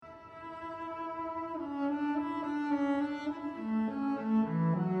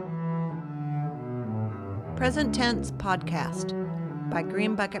Present Tense Podcast by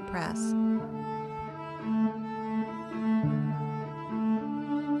Green Bucket Press.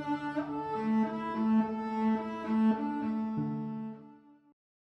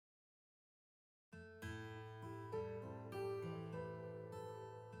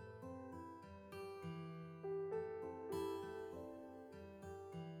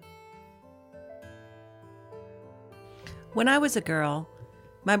 When I was a girl,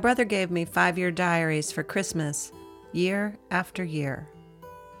 my brother gave me 5-year diaries for Christmas, year after year.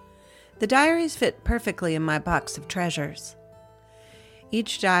 The diaries fit perfectly in my box of treasures.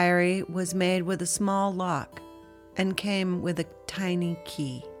 Each diary was made with a small lock and came with a tiny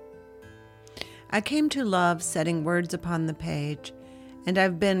key. I came to love setting words upon the page, and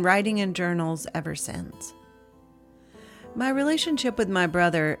I've been writing in journals ever since. My relationship with my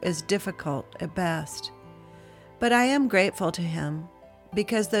brother is difficult at best, but I am grateful to him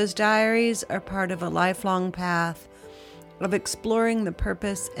because those diaries are part of a lifelong path of exploring the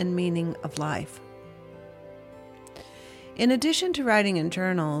purpose and meaning of life. In addition to writing in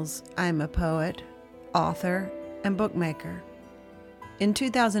journals, I'm a poet, author, and bookmaker. In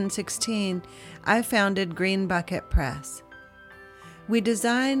 2016, I founded Green Bucket Press. We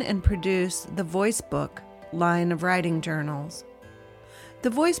design and produce the Voice Book line of writing journals. The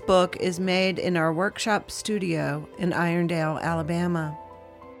Voice Book is made in our workshop studio in Irondale, Alabama.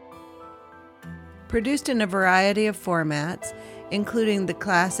 Produced in a variety of formats, including the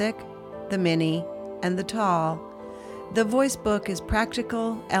classic, the mini, and the tall, the Voice Book is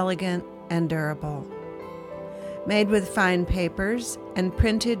practical, elegant, and durable. Made with fine papers and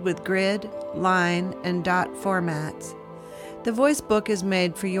printed with grid, line, and dot formats, the Voice Book is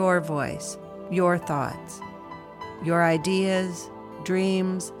made for your voice, your thoughts, your ideas,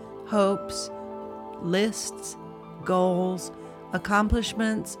 dreams, hopes, lists, goals,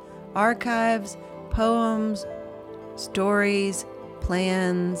 accomplishments, archives, poems, stories,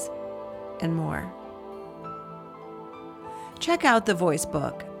 plans, and more. Check out the Voice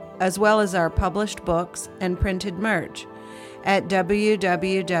Book, as well as our published books and printed merch at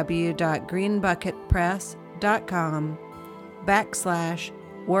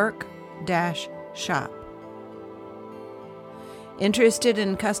www.greenbucketpress.com/work-shop. Interested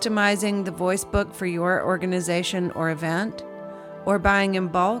in customizing the Voice Book for your organization or event, or buying in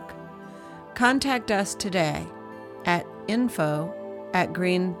bulk? Contact us today at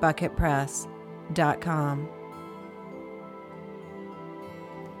info@greenbucketpress.com.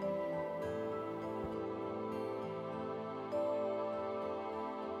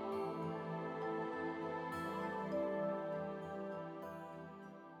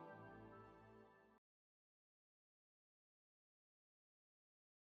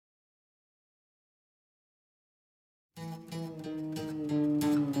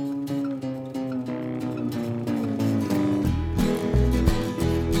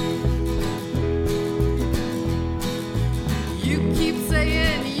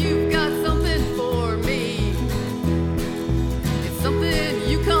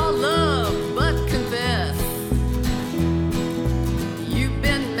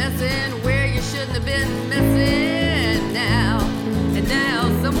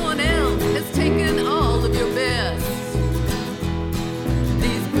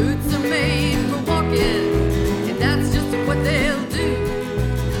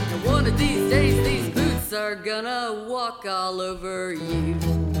 Are gonna walk all over you.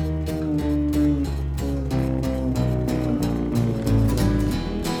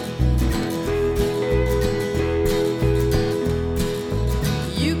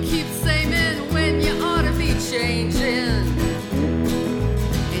 You keep saying when you ought to be changing,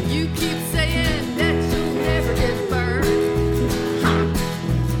 and you keep saying that you'll never get burned.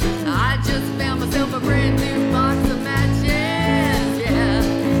 I just found myself a brand new box of matches, yeah,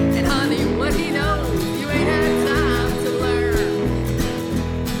 and honey, what he knows.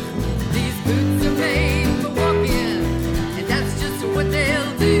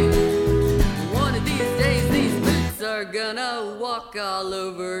 Gonna walk all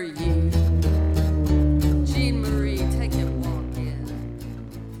over you. Jean Marie, take a walk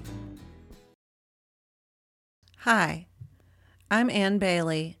in. Hi, I'm Ann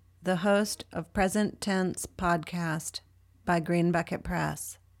Bailey, the host of Present Tense Podcast by Green Bucket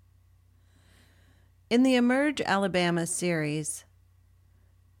Press. In the Emerge Alabama series,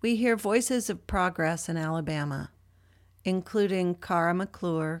 we hear voices of progress in Alabama, including Cara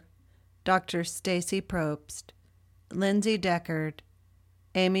McClure, Dr. Stacy Probst, Lindsay Deckard,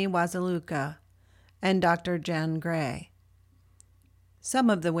 Amy Wazaluka, and Dr. Jen Gray. Some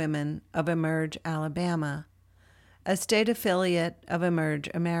of the women of Emerge Alabama, a state affiliate of Emerge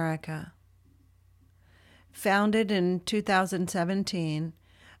America. Founded in 2017,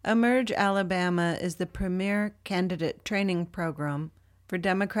 Emerge Alabama is the premier candidate training program for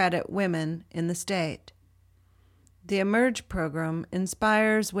Democratic women in the state. The Emerge program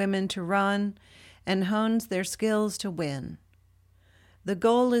inspires women to run and hones their skills to win. The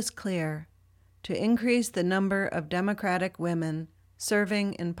goal is clear: to increase the number of Democratic women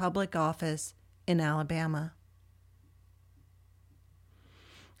serving in public office in Alabama.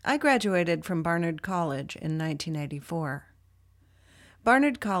 I graduated from Barnard College in 1984.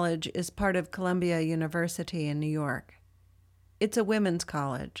 Barnard College is part of Columbia University in New York. It's a women's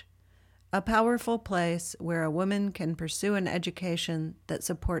college, a powerful place where a woman can pursue an education that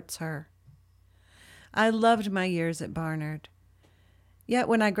supports her. I loved my years at Barnard. Yet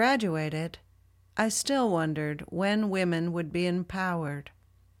when I graduated, I still wondered when women would be empowered,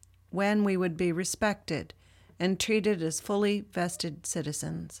 when we would be respected and treated as fully vested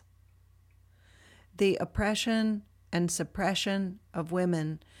citizens. The oppression and suppression of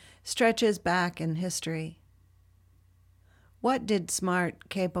women stretches back in history. What did smart,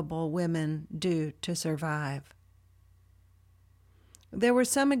 capable women do to survive? There were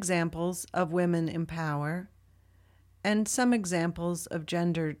some examples of women in power and some examples of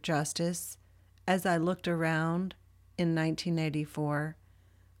gender justice as I looked around in 1984,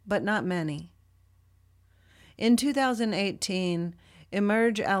 but not many. In 2018,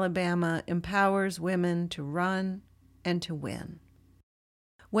 Emerge Alabama empowers women to run and to win.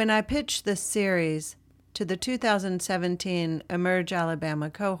 When I pitched this series to the 2017 Emerge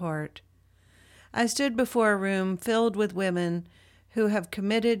Alabama cohort, I stood before a room filled with women who have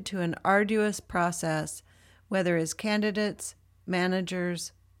committed to an arduous process, whether as candidates,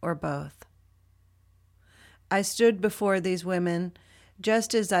 managers, or both. I stood before these women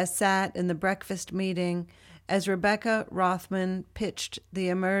just as I sat in the breakfast meeting as Rebecca Rothman pitched the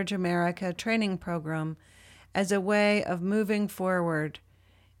Emerge America training program as a way of moving forward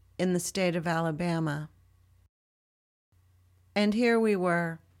in the state of Alabama. And here we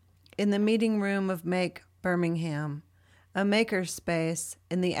were, in the meeting room of Make Birmingham, a makerspace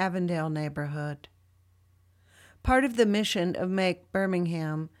in the Avondale neighborhood. Part of the mission of Make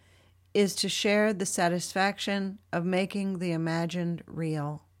Birmingham is to share the satisfaction of making the imagined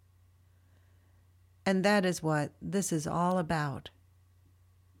real. And that is what this is all about.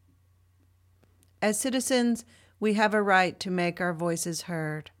 As citizens, we have a right to make our voices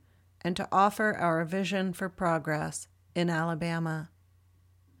heard and to offer our vision for progress in Alabama.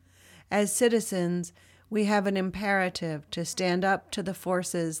 As citizens, we have an imperative to stand up to the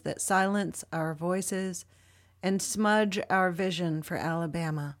forces that silence our voices and smudge our vision for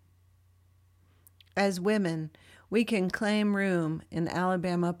Alabama. As women, we can claim room in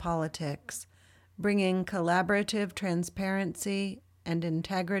Alabama politics, bringing collaborative transparency and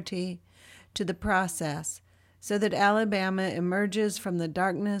integrity to the process so that Alabama emerges from the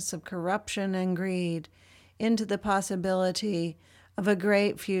darkness of corruption and greed into the possibility of a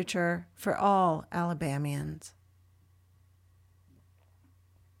great future for all Alabamians.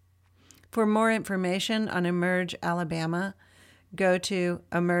 For more information on Emerge Alabama, go to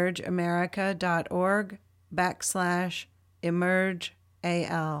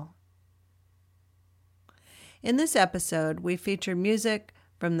emergeamerica.org/emergeal. In this episode, we feature music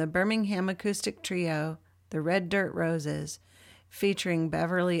from the Birmingham acoustic trio, the Red Dirt Roses, featuring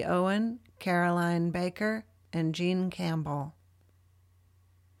Beverly Owen, Caroline Baker, and Jean Campbell.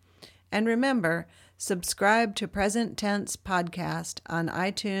 And remember, subscribe to Present Tense Podcast on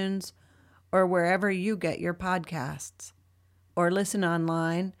iTunes or wherever you get your podcasts, or listen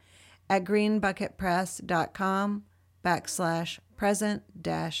online at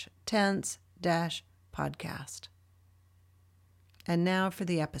greenbucketpress.com/present-tense-podcast. And now for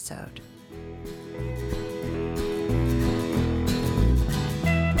the episode.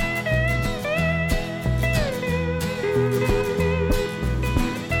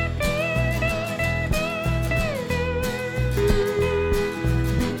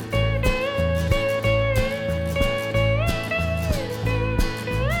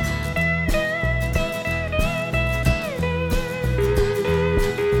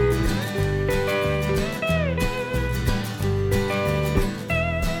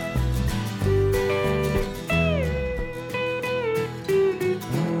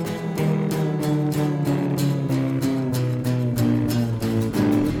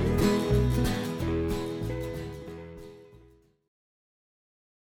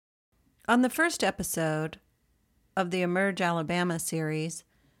 On the first episode of the Emerge Alabama series,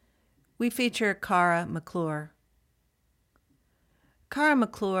 we feature Cara McClure. Cara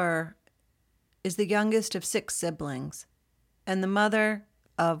McClure is the youngest of 6 siblings and the mother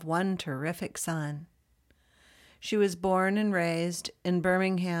of one terrific son. She was born and raised in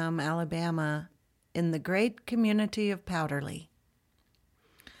Birmingham, Alabama, in the great community of Powderly.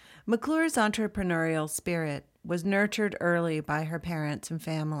 McClure's entrepreneurial spirit was nurtured early by her parents and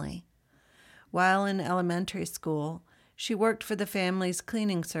family. While in elementary school, she worked for the family's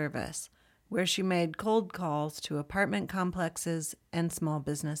cleaning service, where she made cold calls to apartment complexes and small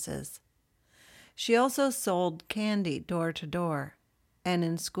businesses. She also sold candy door to door and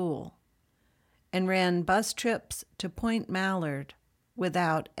in school, and ran bus trips to Point Mallard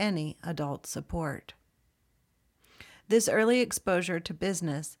without any adult support. This early exposure to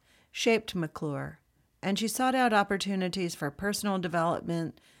business shaped McClure, and she sought out opportunities for personal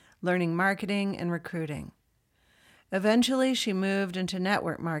development, learning marketing and recruiting. Eventually, she moved into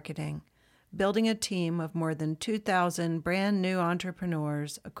network marketing, building a team of more than 2,000 brand new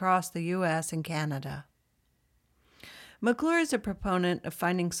entrepreneurs across the U.S. and Canada. McClure is a proponent of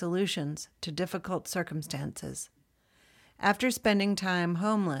finding solutions to difficult circumstances. After spending time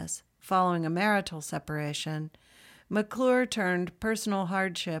homeless following a marital separation, McClure turned personal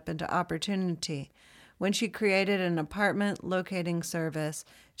hardship into opportunity when she created an apartment locating service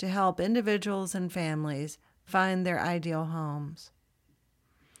to help individuals and families find their ideal homes.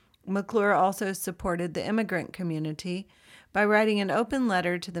 McClure also supported the immigrant community by writing an open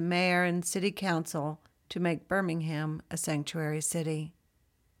letter to the mayor and city council to make Birmingham a sanctuary city.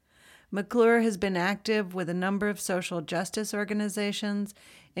 McClure has been active with a number of social justice organizations,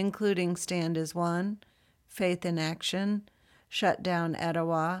 including Stand as One, Faith in Action, Shut Down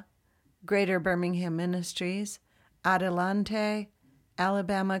Etowah, Greater Birmingham Ministries, Adelante,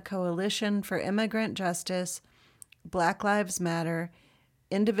 Alabama Coalition for Immigrant Justice, Black Lives Matter,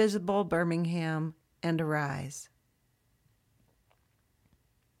 Indivisible Birmingham, and Arise.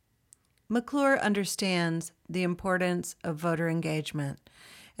 McClure understands the importance of voter engagement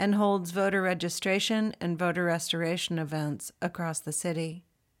and holds voter registration and voter restoration events across the city.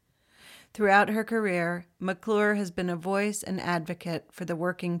 Throughout her career, McClure has been a voice and advocate for the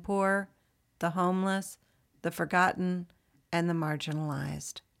working poor, the homeless, the forgotten, and the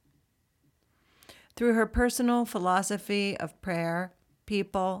marginalized. Through her personal philosophy of prayer,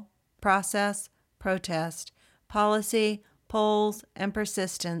 people, process, protest, policy, polls, and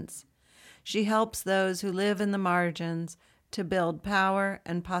persistence, she helps those who live in the margins to build power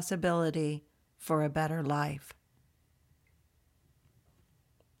and possibility for a better life.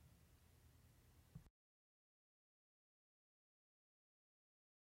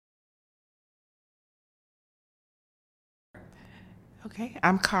 Okay,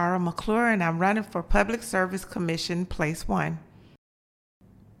 I'm Cara McClure, and I'm running for Public Service Commission, Place 1.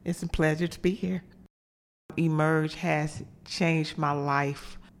 It's a pleasure to be here. Emerge has changed my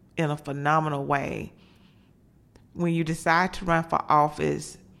life in a phenomenal way. When you decide to run for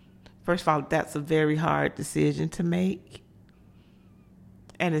office, first of all, that's a very hard decision to make,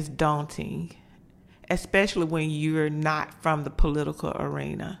 and it's daunting, especially when you're not from the political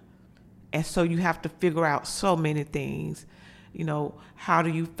arena. And so you have to figure out so many things. You know, how do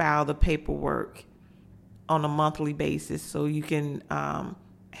you file the paperwork on a monthly basis so you can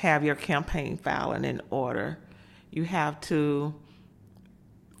have your campaign filing in order? You have to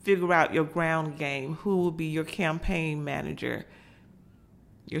figure out your ground game. Who will be your campaign manager,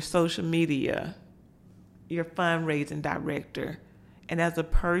 your social media, your fundraising director? And as a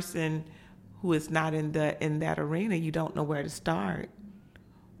person who is not in that arena, you don't know where to start.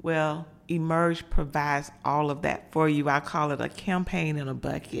 Well, Emerge provides all of that for you. I call it a campaign in a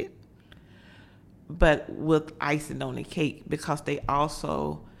bucket, but with icing on the cake, because they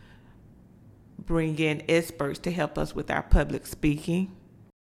also bring in experts to help us with our public speaking.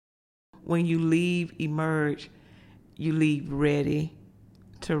 When you leave Emerge, you leave ready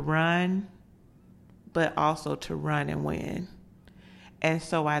to run, but also to run and win. And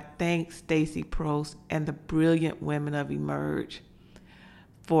so I thank Stacey Prost and the brilliant women of Emerge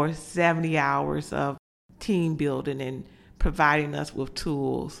for 70 hours of team building and providing us with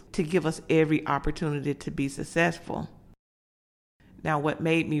tools to give us every opportunity to be successful. Now, what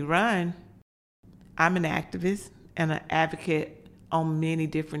made me run, I'm an activist and an advocate on many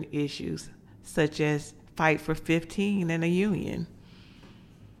different issues, such as Fight for 15 and a union.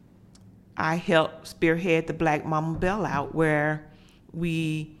 I helped spearhead the Black Mama Bailout, where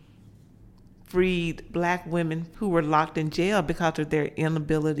we freed Black women who were locked in jail because of their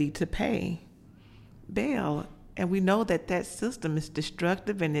inability to pay bail. And we know that that system is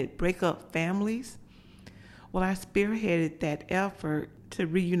destructive and it breaks up families. Well, I spearheaded that effort to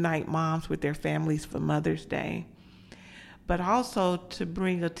reunite moms with their families for Mother's Day, but also to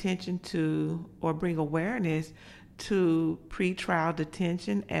bring attention to, or bring awareness to, pretrial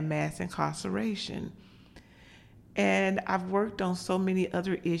detention and mass incarceration. And I've worked on so many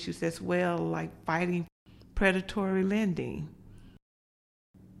other issues as well, like fighting predatory lending,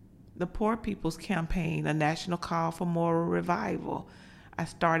 the Poor People's Campaign, a national call for moral revival. I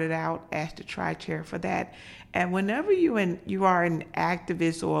started out as the tri-chair for that. And whenever you are an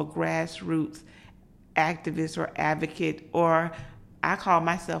activist or a grassroots activist or advocate, or I call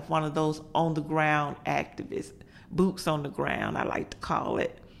myself one of those on the ground activists, boots on the ground, I like to call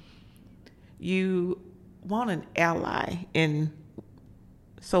it. You want an ally in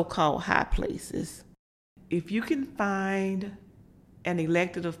so-called high places. If you can find an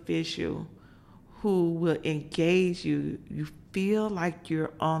elected official who will engage you, you feel like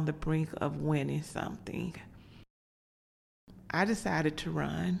you're on the brink of winning something. I decided to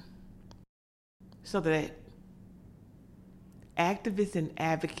run so that activists and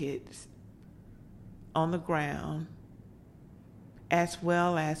advocates on the ground, as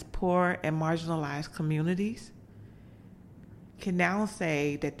well as poor and marginalized communities, can now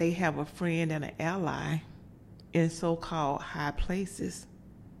say that they have a friend and an ally in so-called high places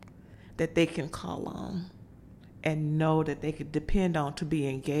that they can call on and know that they could depend on to be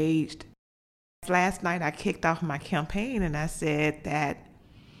engaged. Last night I kicked off my campaign and I said that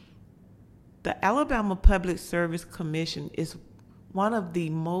the Alabama Public Service Commission is one of the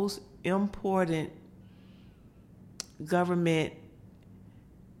most important government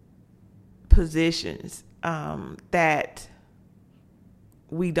positions that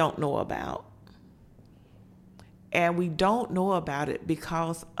we don't know about. And we don't know about it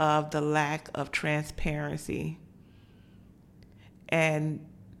because of the lack of transparency and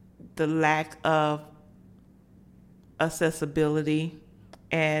the lack of accessibility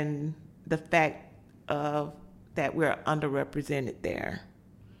and the fact of that we're underrepresented there.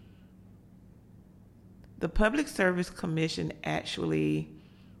 The Public Service Commission actually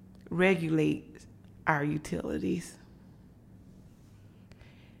regulates our utilities.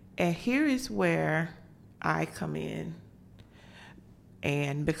 And here is where I come in.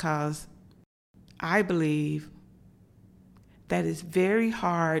 And because I believe that it's very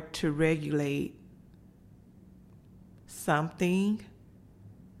hard to regulate something,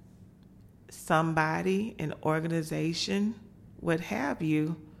 somebody, an organization, what have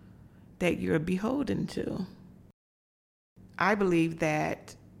you, that you're beholden to. I believe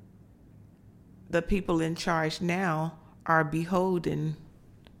that the people in charge now are beholden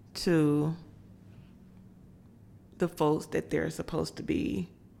to the folks that they're supposed to be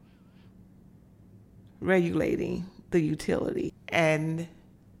regulating the utility. And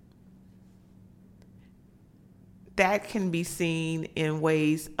that can be seen in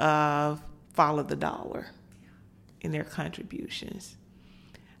ways of follow the dollar in their contributions.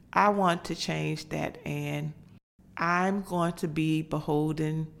 I want to change that, and I'm going to be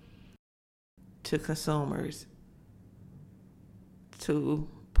beholden to consumers, to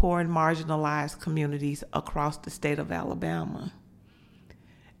poor and marginalized communities across the state of Alabama,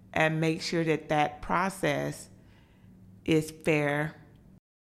 and make sure that that process is fair.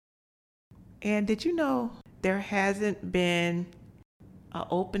 And did you know there hasn't been an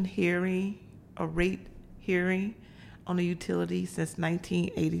open hearing, a rate hearing on the utility since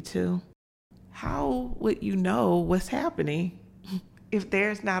 1982? How would you know what's happening if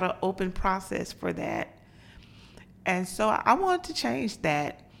there's not an open process for that? And so I want to change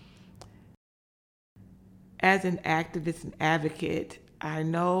that. As an activist and advocate, I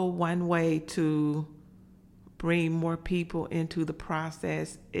know one way to bring more people into the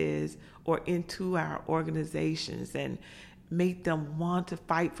process is, or into our organizations, and make them want to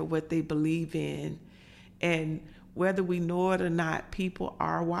fight for what they believe in. And whether we know it or not, people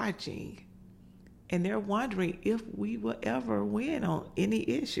are watching. And they're wondering if we will ever win on any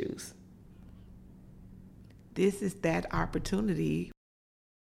issues. This is that opportunity.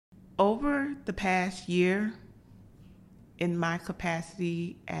 Over the past year, in my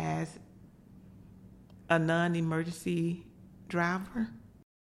capacity as a non-emergency driver,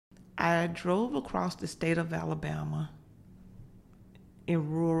 I drove across the state of Alabama,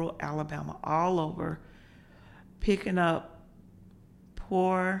 in rural Alabama, all over, picking up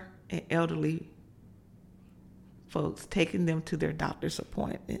poor and elderly folks, taking them to their doctor's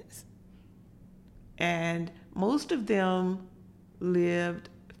appointments. And most of them lived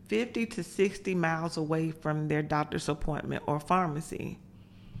 50 to 60 miles away from their doctor's appointment or pharmacy.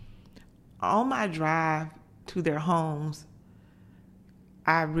 On my drive to their homes,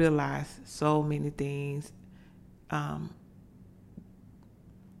 I realized so many things.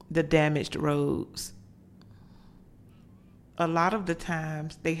 The damaged roads. A lot of the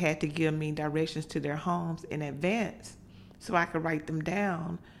times they had to give me directions to their homes in advance so I could write them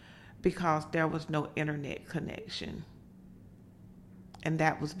down, because there was no internet connection. And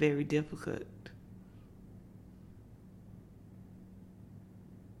that was very difficult.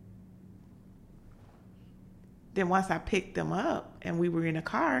 Then once I picked them up and we were in a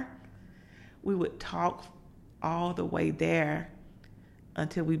car, we would talk all the way there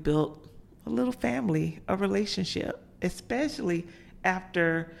until we built a little family, a relationship, especially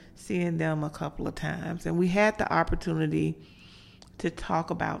after seeing them a couple of times. And we had the opportunity to talk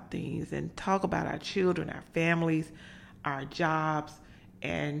about things and talk about our children, our families, our jobs,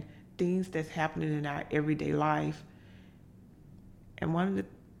 and things that's happening in our everyday life. And one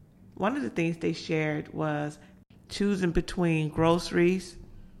of the things they shared was choosing between groceries,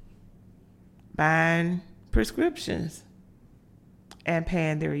 buying prescriptions, and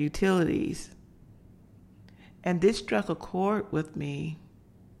paying their utilities. And this struck a chord with me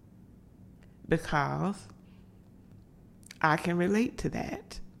because I can relate to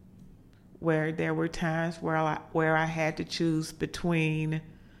that, where there were times where I had to choose between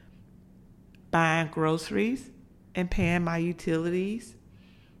buying groceries and paying my utilities,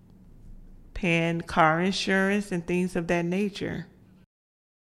 paying car insurance and things of that nature.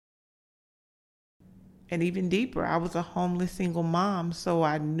 And even deeper, I was a homeless single mom, so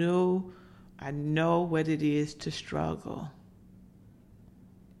I know what it is to struggle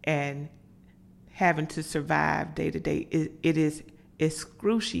and having to survive day to day. It is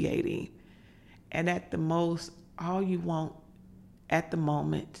excruciating. And at the most, all you want at the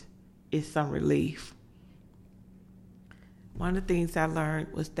moment is some relief. One of the things I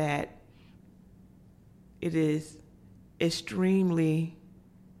learned was that it is extremely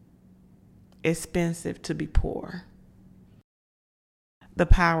expensive to be poor. The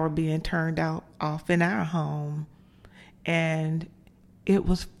power being turned off in our home, and it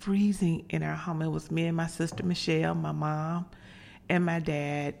was freezing in our home. It was me and my sister Michelle, my mom, and my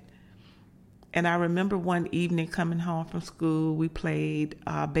dad. And I remember one evening coming home from school, we played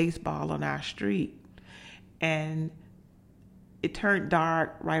baseball on our street, and it turned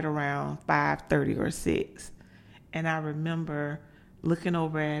dark right around 5:30 or 6. And I remember looking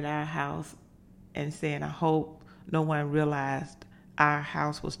over at our house and saying, I hope no one realized our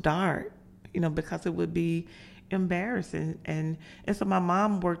house was dark, because it would be embarrassing. And so my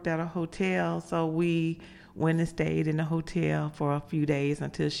mom worked at a hotel, so we went and stayed in the hotel for a few days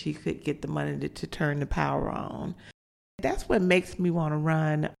until she could get the money to turn the power on. That's what makes me want to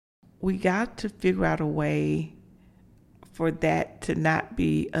run. We got to figure out a way for that to not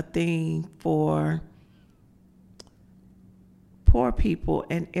be a thing for poor people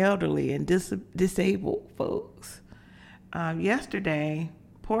and elderly and disabled folks. Yesterday,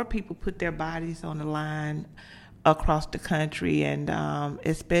 poor people put their bodies on the line across the country, and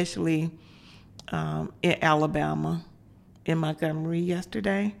especially in Alabama, in Montgomery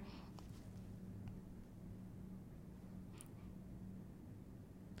yesterday.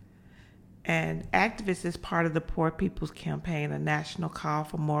 And activists is part of the Poor People's Campaign, a national call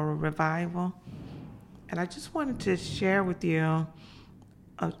for moral revival. And I just wanted to share with you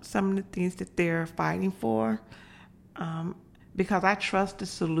some of the things that they're fighting for, because I trust the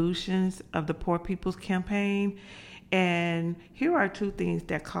solutions of the Poor People's Campaign. And here are two things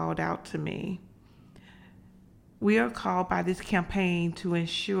that called out to me. We are called by this campaign to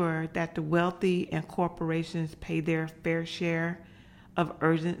ensure that the wealthy and corporations pay their fair share of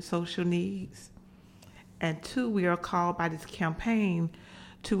urgent social needs. And two, we are called by this campaign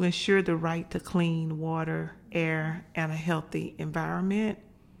to ensure the right to clean water, air, and a healthy environment.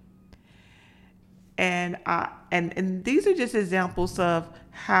 And these are just examples of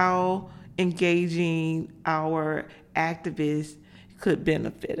how engaging our activists could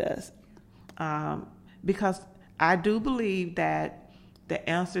benefit us. Because I do believe that the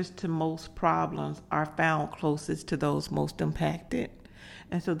answers to most problems are found closest to those most impacted.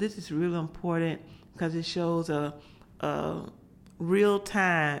 And so this is really important because it shows in real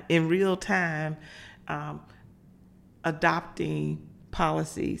time, adopting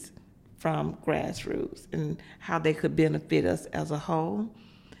policies from grassroots and how they could benefit us as a whole.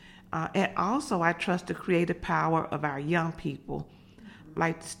 And also, I trust the creative power of our young people,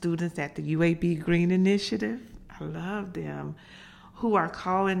 like the students at the UAB Green Initiative. I love them, who are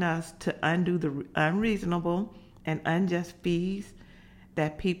calling us to undo the unreasonable and unjust fees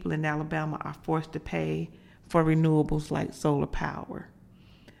that people in Alabama are forced to pay for renewables like solar power.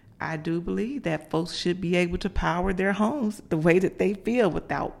 I do believe that folks should be able to power their homes the way that they feel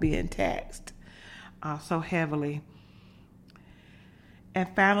without being taxed so heavily. And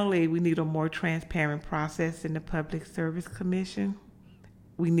finally, we need a more transparent process in the Public Service Commission.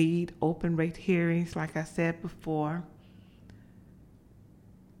 We need open rate hearings, like I said before.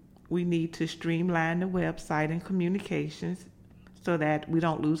 we need to streamline the website and communications so that we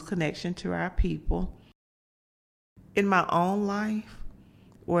don't lose connection to our people. In my own life,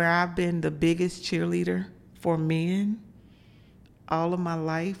 where I've been the biggest cheerleader for men all of my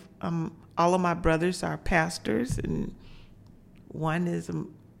life, all of my brothers are pastors, and one is a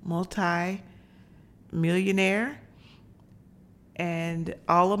multi-millionaire, and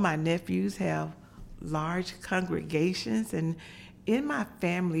all of my nephews have large congregations. And in my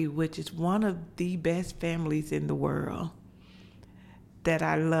family, which is one of the best families in the world, that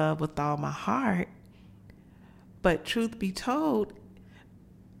I love with all my heart, but truth be told,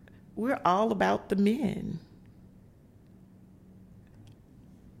 we're all about the men.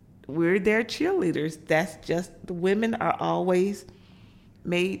 We're their cheerleaders. That's just, the women are always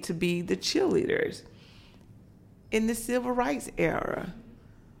made to be the cheerleaders. In the civil rights era,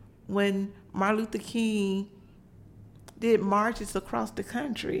 when Martin Luther King did marches across the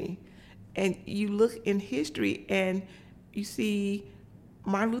country, and you look in history and you see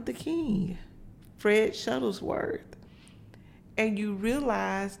Martin Luther King, Fred Shuttlesworth, and you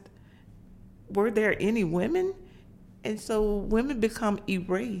realized, were there any women? And so women become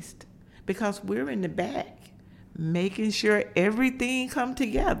erased because we're in the back making sure everything come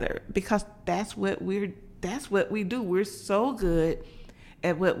together, because that's what we do. We're so good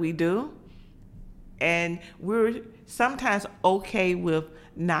at what we do, and we're sometimes okay with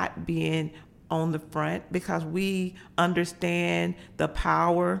not being on the front because we understand the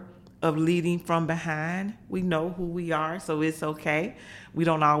power of leading from behind. We know who we are, so it's okay. We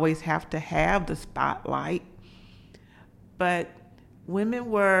don't always have to have the spotlight. But women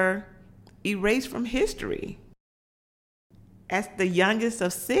were erased from history. As the youngest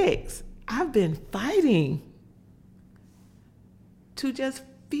of 6, I've been fighting to just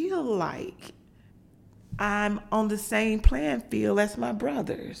feel like I'm on the same playing field as my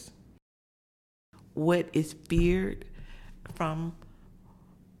brothers. What is feared from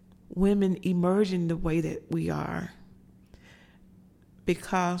women emerging the way that we are?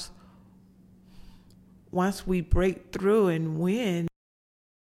 Because once we break through and win,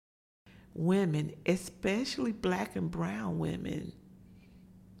 women, especially Black and brown women,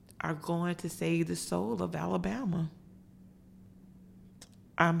 are going to save the soul of Alabama.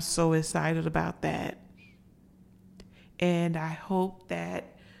 I'm so excited about that. And I hope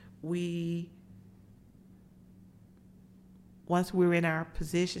that once we're in our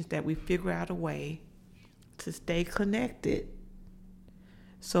positions, that we figure out a way to stay connected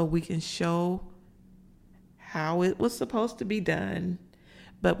so we can show how it was supposed to be done,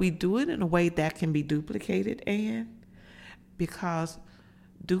 but we do it in a way that can be duplicated, and because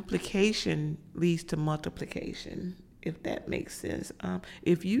duplication leads to multiplication, if that makes sense.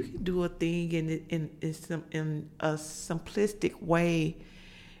 If you can do a thing in a simplistic way,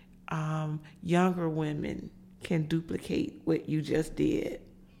 younger women can duplicate what you just did.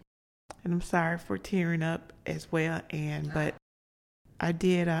 And I'm sorry for tearing up as well, Ann, but I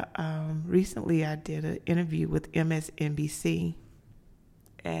did recently I did an interview with MSNBC,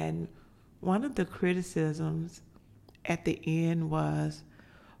 and one of the criticisms at the end was,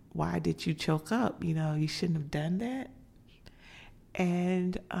 why did you choke up? You shouldn't have done that.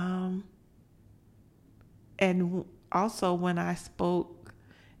 And also when I spoke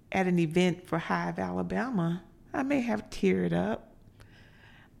at an event for Hive, Alabama, I may have teared up.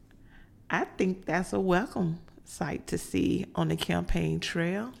 I think that's a welcome sight to see on the campaign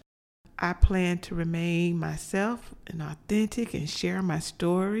trail. I plan to remain myself and authentic and share my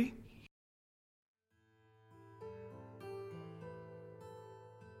story.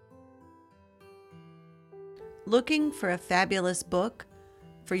 Looking for a fabulous book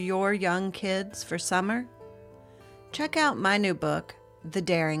for your young kids for summer? Check out my new book, The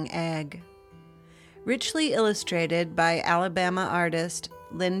Daring Egg. Richly illustrated by Alabama artist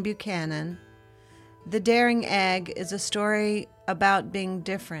Lynn Buchanan, The Daring Egg is a story about being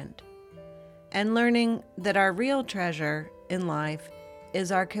different and learning that our real treasure in life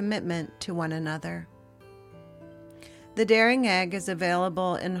is our commitment to one another. The Daring Egg is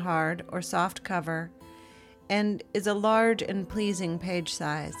available in hard or soft cover and is a large and pleasing page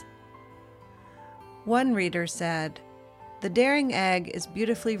size. One reader said, "The Daring Egg is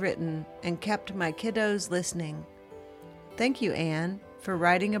beautifully written and kept my kiddos listening. Thank you, Anne, for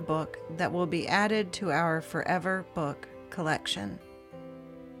writing a book that will be added to our forever book collection."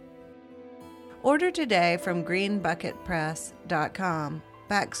 Order today from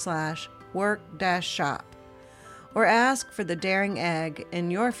greenbucketpress.com/work-shop or ask for The Daring Egg in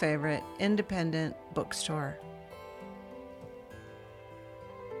your favorite independent bookstore.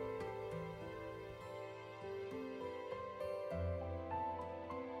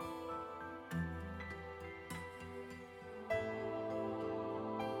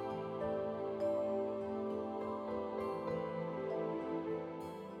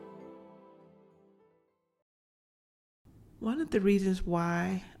 One of the reasons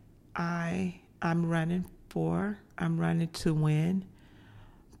why I'm running to win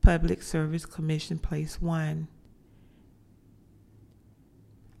Public Service Commission Place 1.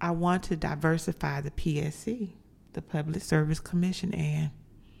 I want to diversify the PSC, the Public Service Commission, and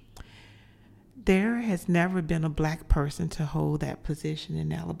there has never been a black person to hold that position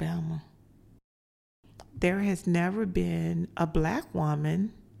in Alabama. There has never been a black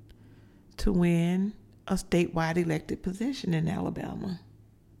woman to win a statewide elected position in Alabama.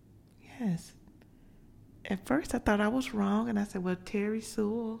 Yes. At first I thought I was wrong, and I said, well, Terry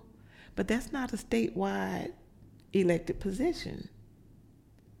Sewell, but that's not a statewide elected position.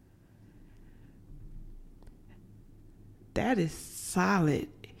 That is solid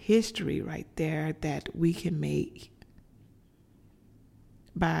history right there that we can make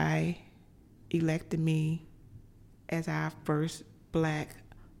by electing me as our first black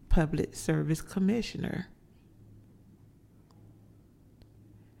public service commissioner.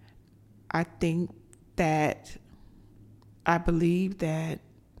 I believe that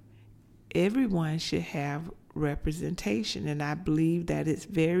everyone should have representation, and I believe that it's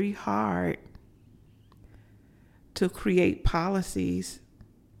very hard to create policies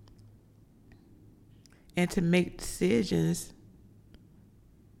and to make decisions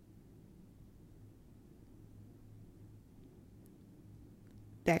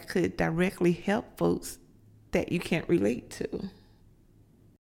that could directly help folks that you can't relate to.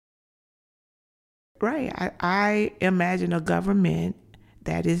 Right. I imagine a government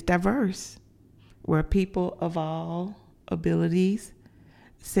that is diverse, where people of all abilities,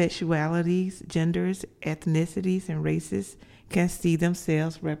 sexualities, genders, ethnicities, and races can see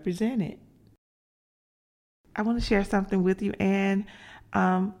themselves represented. I want to share something with you, and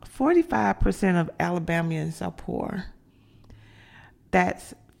 45% of Alabamians are poor.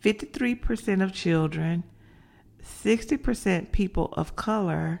 That's 53% of children, 60% people of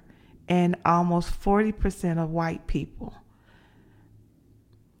color, and almost 40% of white people.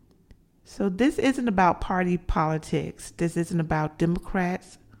 So this isn't about party politics. This isn't about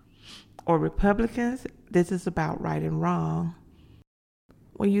Democrats or Republicans. This is about right and wrong.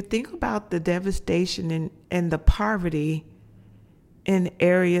 When you think about the devastation and the poverty in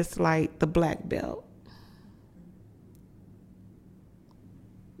areas like the Black Belt,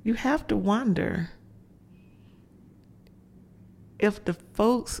 you have to wonder if the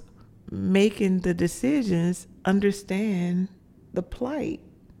folks making the decisions understand the plight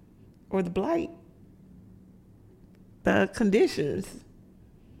or the blight, the conditions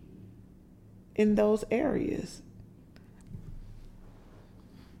in those areas.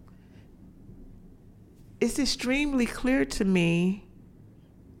 It's extremely clear to me,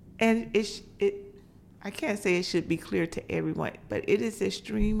 and I can't say it should be clear to everyone, but it is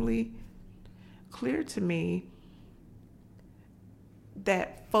extremely clear to me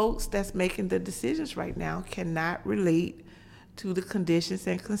that folks that's making the decisions right now cannot relate to the conditions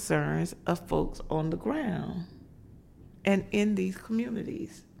and concerns of folks on the ground and in these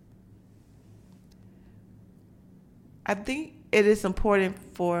communities. I think it is important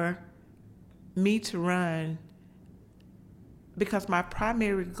for me to run because my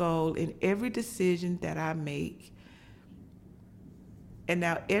primary goal in every decision that I make, and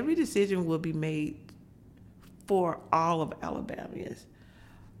now every decision will be made for all of Alabamians,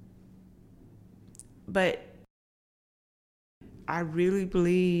 but I really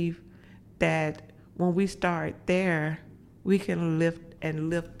believe that when we start there, we can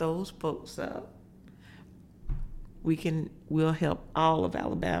lift those folks up. We'll help all of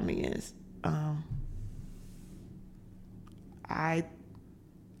Alabamians.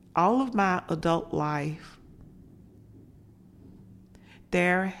 All of my adult life,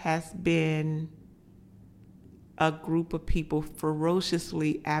 there has been a group of people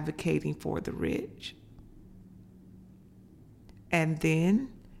ferociously advocating for the rich. And then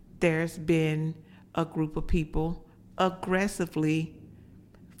there's been a group of people aggressively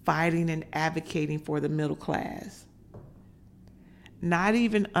fighting and advocating for the middle class, not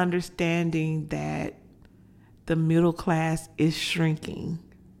even understanding that the middle class is shrinking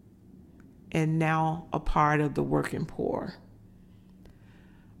and now a part of the working poor.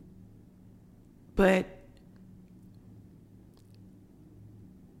 But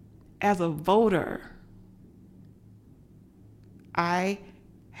as a voter, I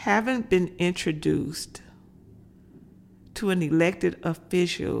haven't been introduced to an elected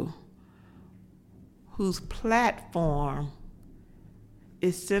official whose platform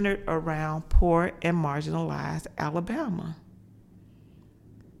is centered around poor and marginalized Alabama.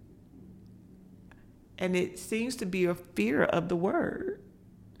 And it seems to be a fear of the word.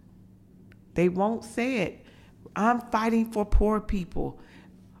 They won't say it, I'm fighting for poor people.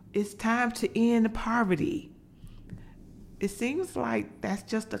 It's time to end poverty. It seems like that's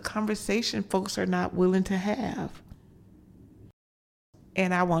just a conversation folks are not willing to have.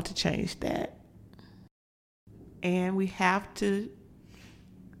 And I want to change that. And we have to,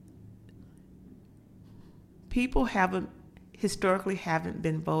 people historically haven't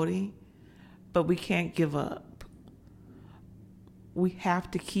been voting, but we can't give up. We have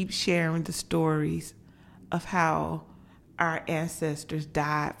to keep sharing the stories of how our ancestors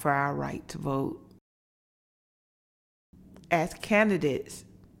died for our right to vote. As candidates,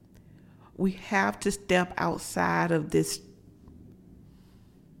 we have to step outside of this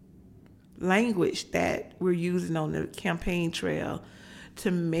language that we're using on the campaign trail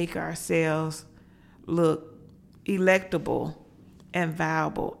to make ourselves look electable and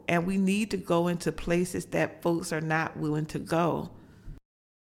viable. And we need to go into places that folks are not willing to go.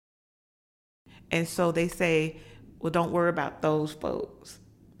 And so they say, well, don't worry about those folks.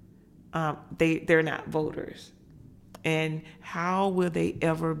 They're not voters. And how will they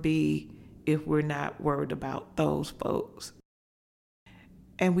ever be if we're not worried about those folks?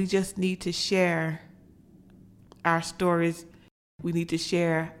 And we just need to share our stories. We need to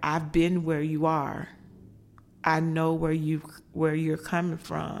share, I've been where you are. I know where you're coming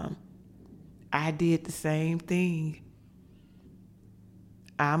from. I did the same thing.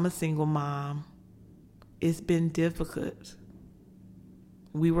 I'm a single mom. It's been difficult.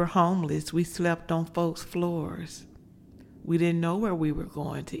 We were homeless. We slept on folks' floors. We didn't know where we were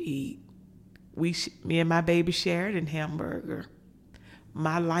going to eat. Me and my baby shared a hamburger.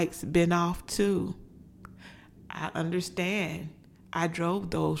 My lights been off too. I understand. I drove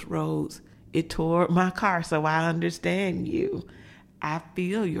those roads. It tore my car, so I understand you. I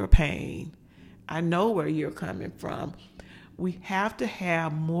feel your pain. I know where you're coming from. We have to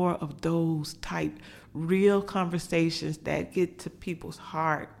have more of those type real conversations that get to people's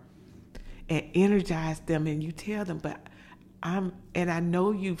heart and energize them, and you tell them, but I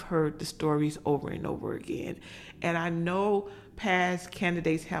know you've heard the stories over and over again. And I know past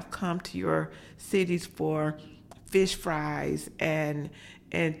candidates have come to your cities for fish fries and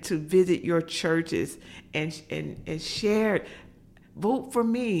to visit your churches and shared, vote for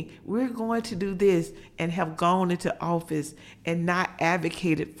me. We're going to do this, and have gone into office and not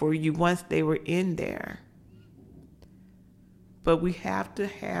advocated for you once they were in there. But we have to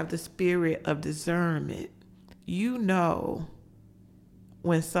have the spirit of discernment. You know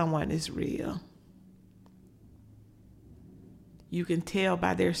when someone is real. You can tell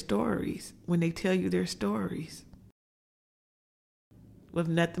by their stories, when they tell you their stories. With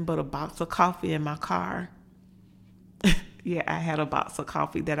nothing but a box of coffee in my car. Yeah, I had a box of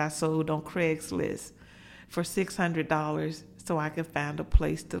coffee that I sold on Craigslist for $600 so I could find a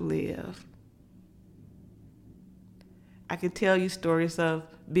place to live. I can tell you stories of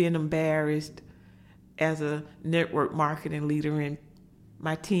being embarrassed as a network marketing leader and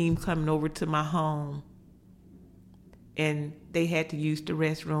my team coming over to my home, and they had to use the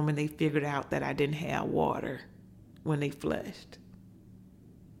restroom, and they figured out that I didn't have water when they flushed.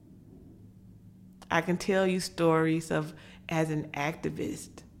 I can tell you stories of, as an activist,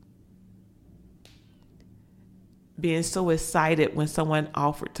 being so excited when someone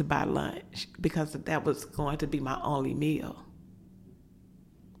offered to buy lunch because that was going to be my only meal.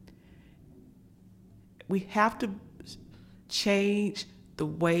 We have to change the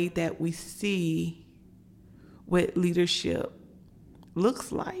way that we see what leadership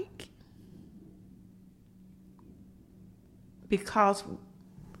looks like. Because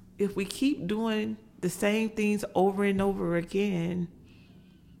if we keep doing the same things over and over again,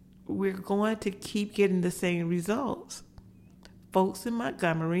 we're going to keep getting the same results. Folks in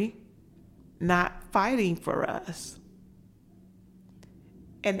Montgomery not fighting for us.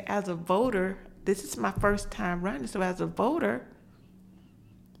 And as a voter, this is my first time running, so as a voter,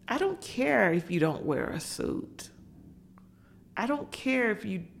 I don't care if you don't wear a suit. I don't care if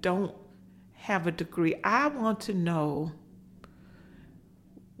you don't have a degree. I want to know,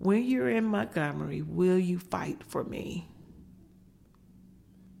 when you're in Montgomery, will you fight for me?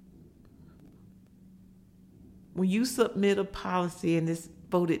 When you submit a policy and it's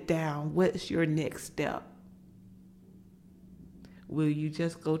voted down, what's your next step? Will you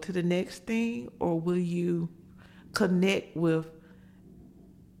just go to the next thing, or will you connect with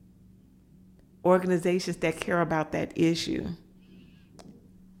organizations that care about that issue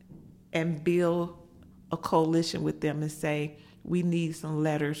and build a coalition with them and say, we need some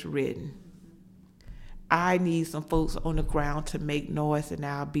letters written. I need some folks on the ground to make noise, and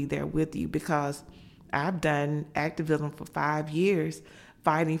I'll be there with you, because I've done activism for 5 years,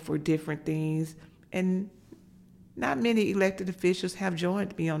 fighting for different things, and Not many elected officials have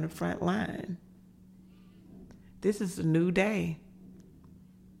joined me on the front line. This is a new day.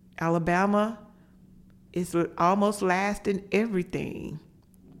 Alabama is almost last in everything.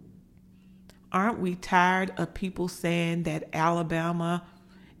 Aren't we tired of people saying that Alabama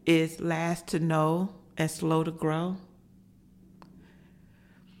is last to know and slow to grow?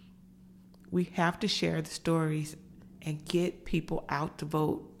 We have to share the stories and get people out to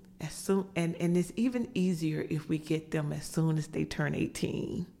vote as soon, and it's even easier if we get them as soon as they turn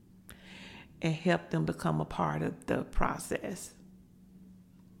 18 and help them become a part of the process.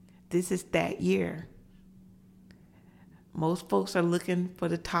 This is that year. Most folks are looking for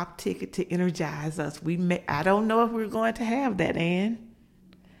the top ticket to energize us. I don't know if we're going to have that, Ann.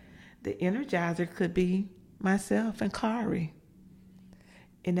 The energizer could be myself and Kari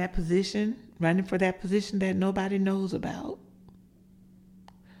in that position, running for that position that nobody knows about.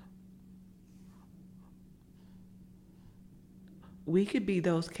 We could be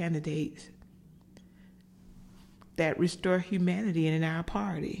those candidates that restore humanity in our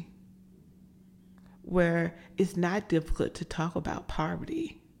party, where it's not difficult to talk about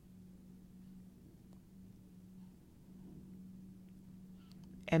poverty.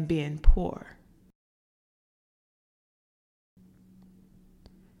 And being poor.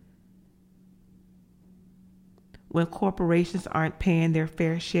 When corporations aren't paying their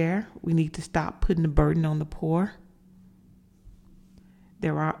fair share, we need to stop putting the burden on the poor.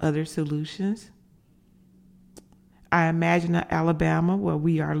 There are other solutions. I imagine an Alabama where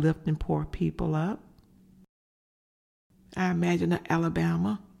we are lifting poor people up. I imagine an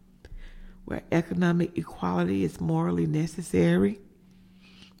Alabama where economic equality is morally necessary,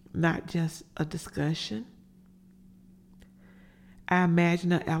 not just a discussion. I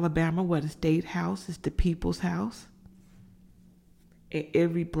imagine an Alabama where the state house is the people's house, and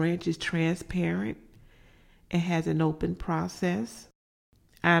every branch is transparent and has an open process.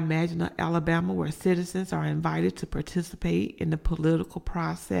 I imagine an Alabama where citizens are invited to participate in the political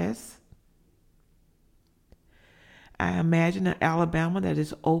process. I imagine an Alabama that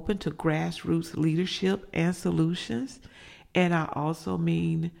is open to grassroots leadership and solutions. And I also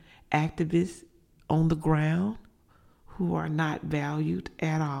mean activists on the ground who are not valued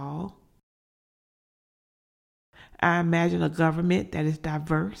at all. I imagine a government that is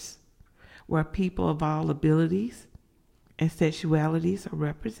diverse, where people of all abilities and sexualities are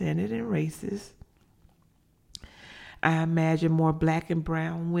represented and races. I imagine more black and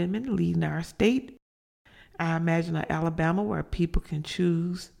brown women leading our state. I imagine an Alabama where people can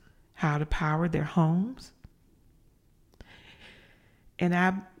choose how to power their homes. And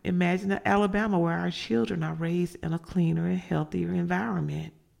I imagine an Alabama where our children are raised in a cleaner and healthier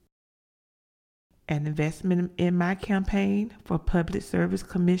environment. An investment in my campaign for Public Service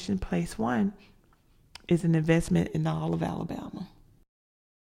Commission Place 1 is an investment in all of Alabama.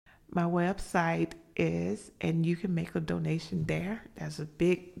 My website is, and you can make a donation there. There's a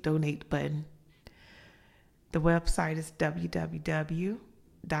big donate button. The website is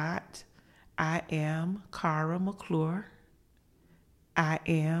www.IamCara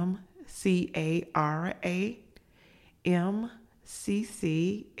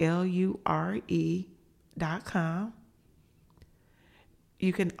IamCaraMcclure.com.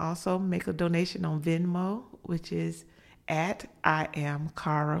 You can also make a donation on Venmo, which is at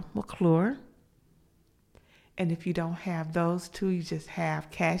IamCaraMcclure. And if you don't have those two, you just have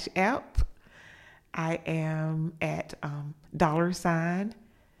Cash App. I am at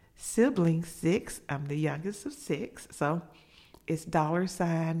 $sibling6. I'm the youngest of 6. So it's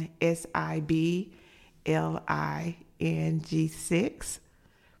 $SIBLING6.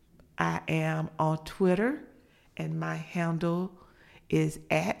 I am on Twitter, and my handle is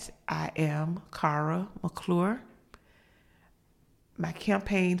at IamCaraMcclure. My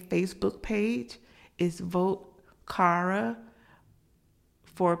campaign Facebook page is Vote Cara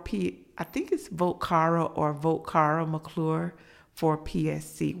for I think it's Vote Cara or Vote Cara McClure for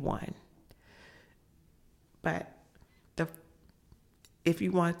PSC1. But if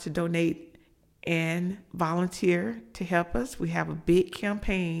you want to donate and volunteer to help us, we have a big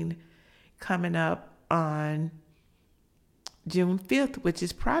campaign coming up on June 5th, which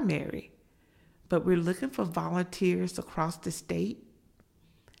is primary. But we're looking for volunteers across the state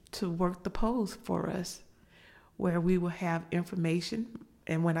to work the polls for us, where we will have information.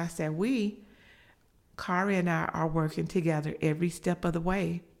 And when I say we, Kari and I are working together every step of the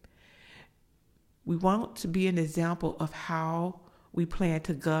way. We want to be an example of how we plan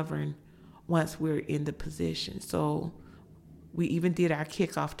to govern once we're in the position. So we even did our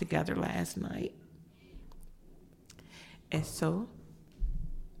kickoff together last night. And so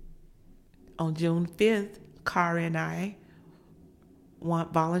on June 5th, Cara and I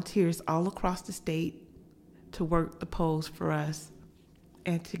want volunteers all across the state to work the polls for us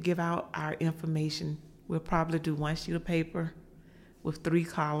and to give out our information. We'll probably do one sheet of paper with 3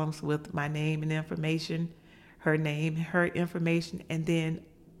 columns with my name and information, her name, her information, and then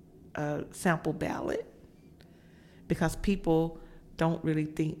a sample ballot, because people don't really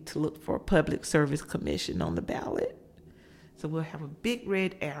think to look for a public service commission on the ballot. So we'll have a big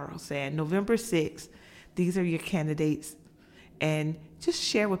red arrow saying November 6th, these are your candidates, and just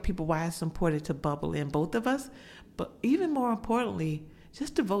share with people why it's important to bubble in both of us, but even more importantly,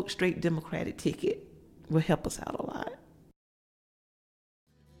 just to vote straight Democratic ticket will help us out a lot.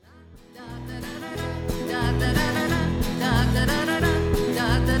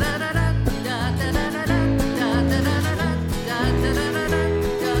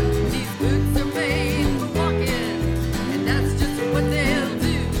 These boots are made for walking, and that's just what they'll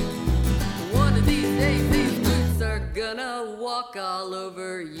do. One of these days, these boots are gonna walk all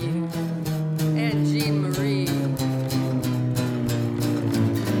over you and Jean Marie.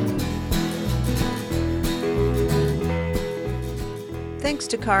 Thanks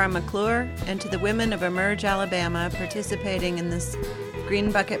to Cara McClure and to the women of Emerge, Alabama participating in this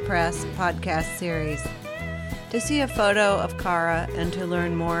Green Bucket Press podcast series. To see a photo of Cara and to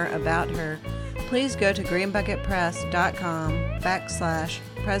learn more about her, please go to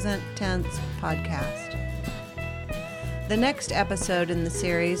greenbucketpress.com/present tense podcast. The next episode in the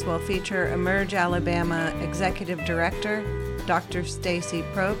series will feature Emerge, Alabama Executive Director Dr. Stacy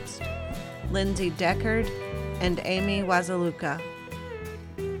Probst, Lindsay Deckard, and Amy Wazaluka.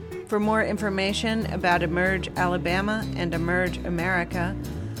 For more information about Emerge Alabama and Emerge America,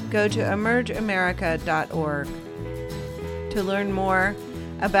 go to emergeamerica.org. To learn more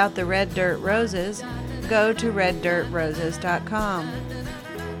about the Red Dirt Roses, go to reddirtroses.com.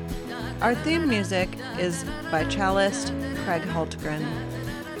 Our theme music is by cellist Craig Hultgren.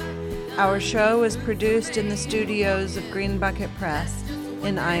 Our show is produced in the studios of Green Bucket Press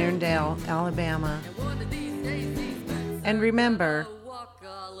in Irondale, Alabama. And remember,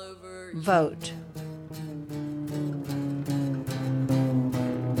 vote.